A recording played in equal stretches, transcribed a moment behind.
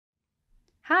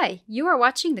Hi, you are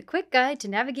watching the Quick Guide to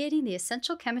Navigating the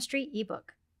Essential Chemistry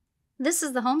ebook. This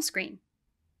is the home screen.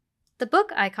 The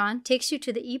book icon takes you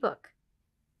to the ebook.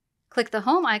 Click the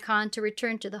home icon to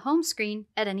return to the home screen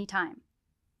at any time.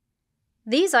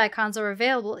 These icons are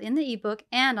available in the ebook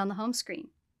and on the home screen.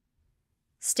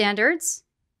 Standards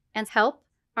and Help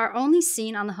are only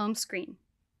seen on the home screen.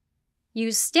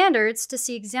 Use Standards to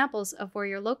see examples of where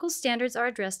your local standards are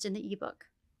addressed in the ebook.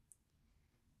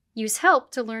 Use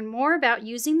Help to learn more about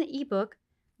using the ebook,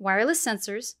 wireless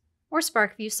sensors, or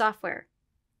SparkView software.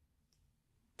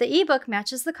 The ebook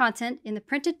matches the content in the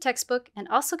printed textbook and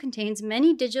also contains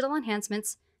many digital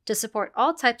enhancements to support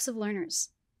all types of learners.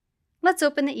 Let's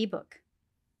open the ebook.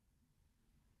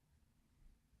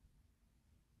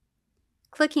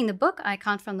 Clicking the book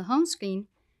icon from the home screen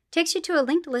takes you to a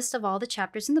linked list of all the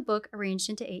chapters in the book arranged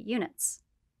into 8 units.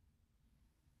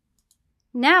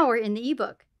 Now we're in the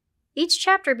ebook. Each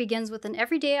chapter begins with an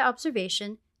everyday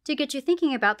observation to get you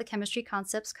thinking about the chemistry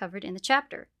concepts covered in the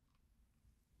chapter.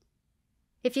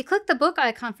 If you click the book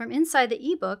icon from inside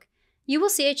the ebook, you will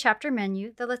see a chapter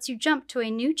menu that lets you jump to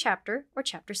a new chapter or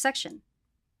chapter section.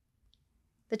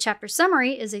 The chapter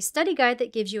summary is a study guide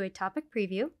that gives you a topic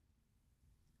preview,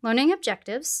 learning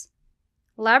objectives,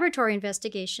 laboratory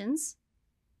investigations,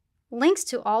 links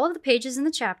to all of the pages in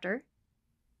the chapter,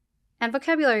 and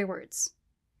vocabulary words.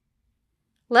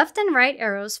 Left and right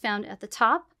arrows found at the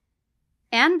top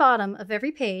and bottom of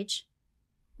every page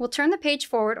will turn the page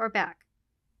forward or back.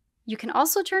 You can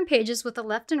also turn pages with the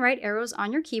left and right arrows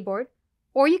on your keyboard,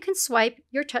 or you can swipe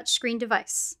your touchscreen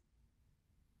device.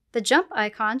 The jump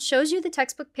icon shows you the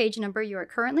textbook page number you are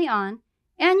currently on,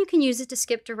 and you can use it to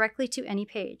skip directly to any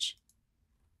page.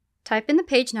 Type in the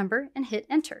page number and hit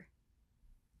Enter.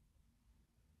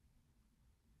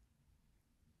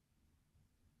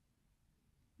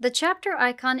 The chapter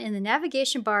icon in the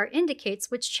navigation bar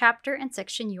indicates which chapter and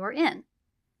section you are in.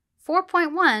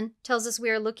 4.1 tells us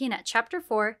we are looking at Chapter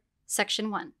 4,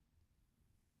 Section 1.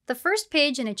 The first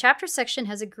page in a chapter section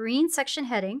has a green section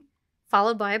heading,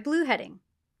 followed by a blue heading.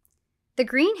 The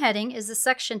green heading is the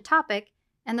section topic,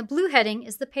 and the blue heading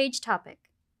is the page topic.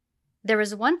 There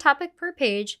is one topic per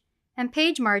page, and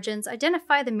page margins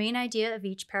identify the main idea of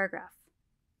each paragraph.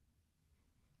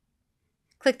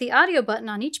 Click the audio button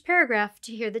on each paragraph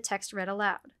to hear the text read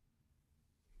aloud.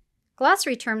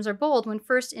 Glossary terms are bold when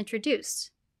first introduced.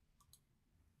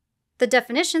 The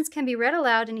definitions can be read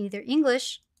aloud in either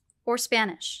English or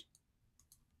Spanish.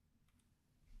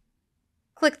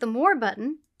 Click the More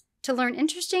button to learn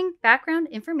interesting background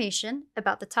information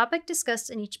about the topic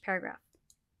discussed in each paragraph.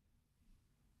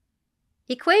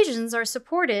 Equations are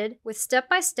supported with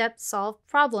step-by-step solved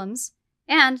problems,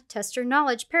 and test your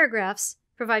knowledge paragraphs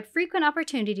provide frequent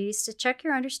opportunities to check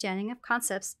your understanding of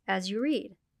concepts as you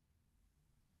read.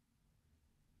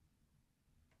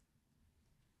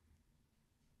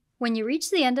 When you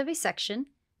reach the end of a section,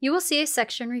 you will see a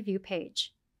section review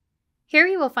page. Here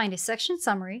you will find a section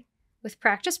summary with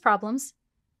practice problems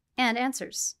and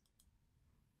answers.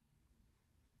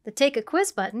 The Take a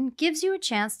Quiz button gives you a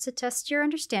chance to test your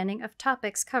understanding of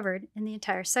topics covered in the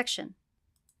entire section.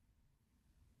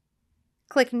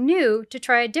 Click New to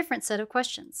try a different set of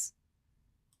questions.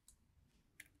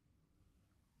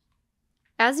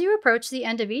 As you approach the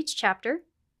end of each chapter,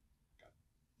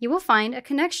 you will find a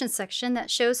connection section that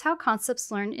shows how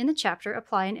concepts learned in the chapter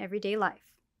apply in everyday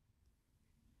life.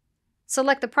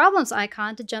 Select the Problems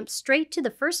icon to jump straight to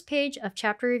the first page of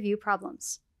Chapter Review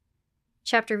Problems.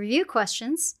 Chapter Review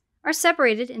questions are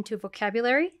separated into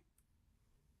vocabulary,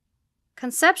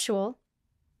 conceptual,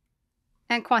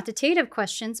 and quantitative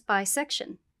questions by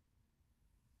section.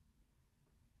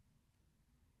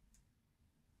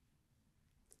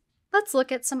 Let's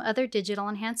look at some other digital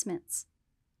enhancements.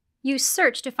 Use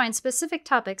Search to find specific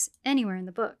topics anywhere in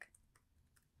the book.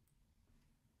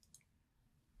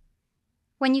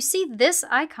 When you see this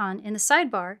icon in the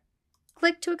sidebar,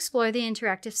 click to explore the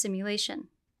interactive simulation.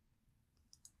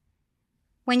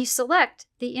 When you select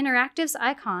the Interactives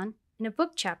icon in a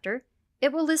book chapter,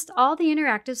 it will list all the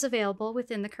interactives available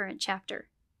within the current chapter.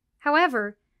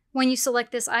 However, when you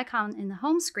select this icon in the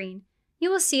home screen,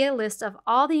 you will see a list of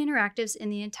all the interactives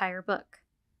in the entire book.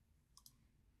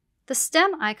 The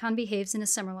STEM icon behaves in a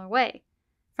similar way.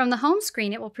 From the home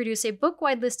screen, it will produce a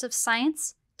book-wide list of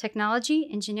science, technology,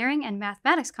 engineering, and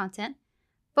mathematics content,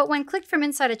 but when clicked from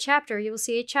inside a chapter, you will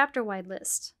see a chapter-wide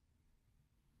list.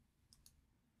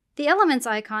 The Elements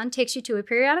icon takes you to a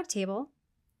periodic table,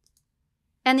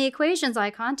 and the Equations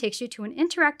icon takes you to an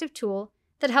interactive tool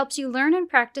that helps you learn and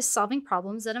practice solving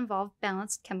problems that involve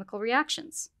balanced chemical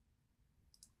reactions.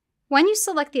 When you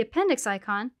select the Appendix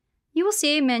icon, you will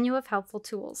see a menu of helpful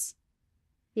tools.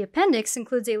 The appendix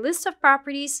includes a list of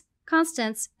properties,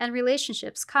 constants, and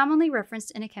relationships commonly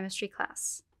referenced in a chemistry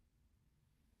class.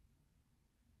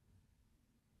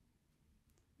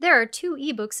 There are 2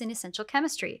 ebooks in Essential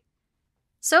Chemistry.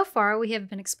 So far, we have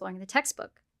been exploring the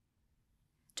textbook.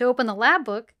 To open the lab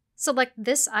book, select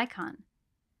this icon.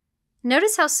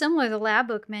 Notice how similar the lab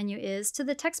book menu is to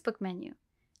the textbook menu.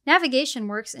 Navigation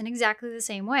works in exactly the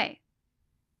same way.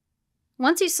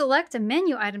 Once you select a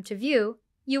menu item to view,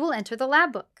 you will enter the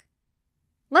lab book.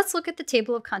 Let's look at the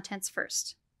table of contents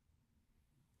first.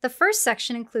 The first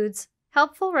section includes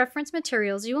helpful reference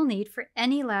materials you will need for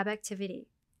any lab activity.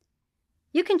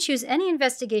 You can choose any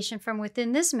investigation from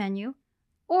within this menu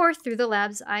or through the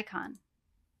lab's icon.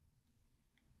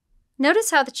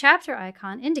 Notice how the chapter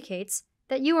icon indicates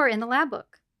that you are in the lab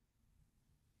book.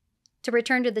 To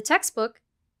return to the textbook,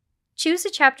 choose a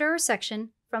chapter or section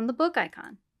from the book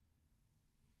icon.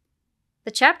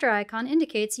 The chapter icon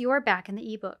indicates you are back in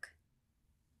the ebook.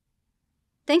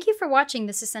 Thank you for watching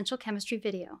this Essential Chemistry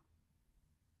video.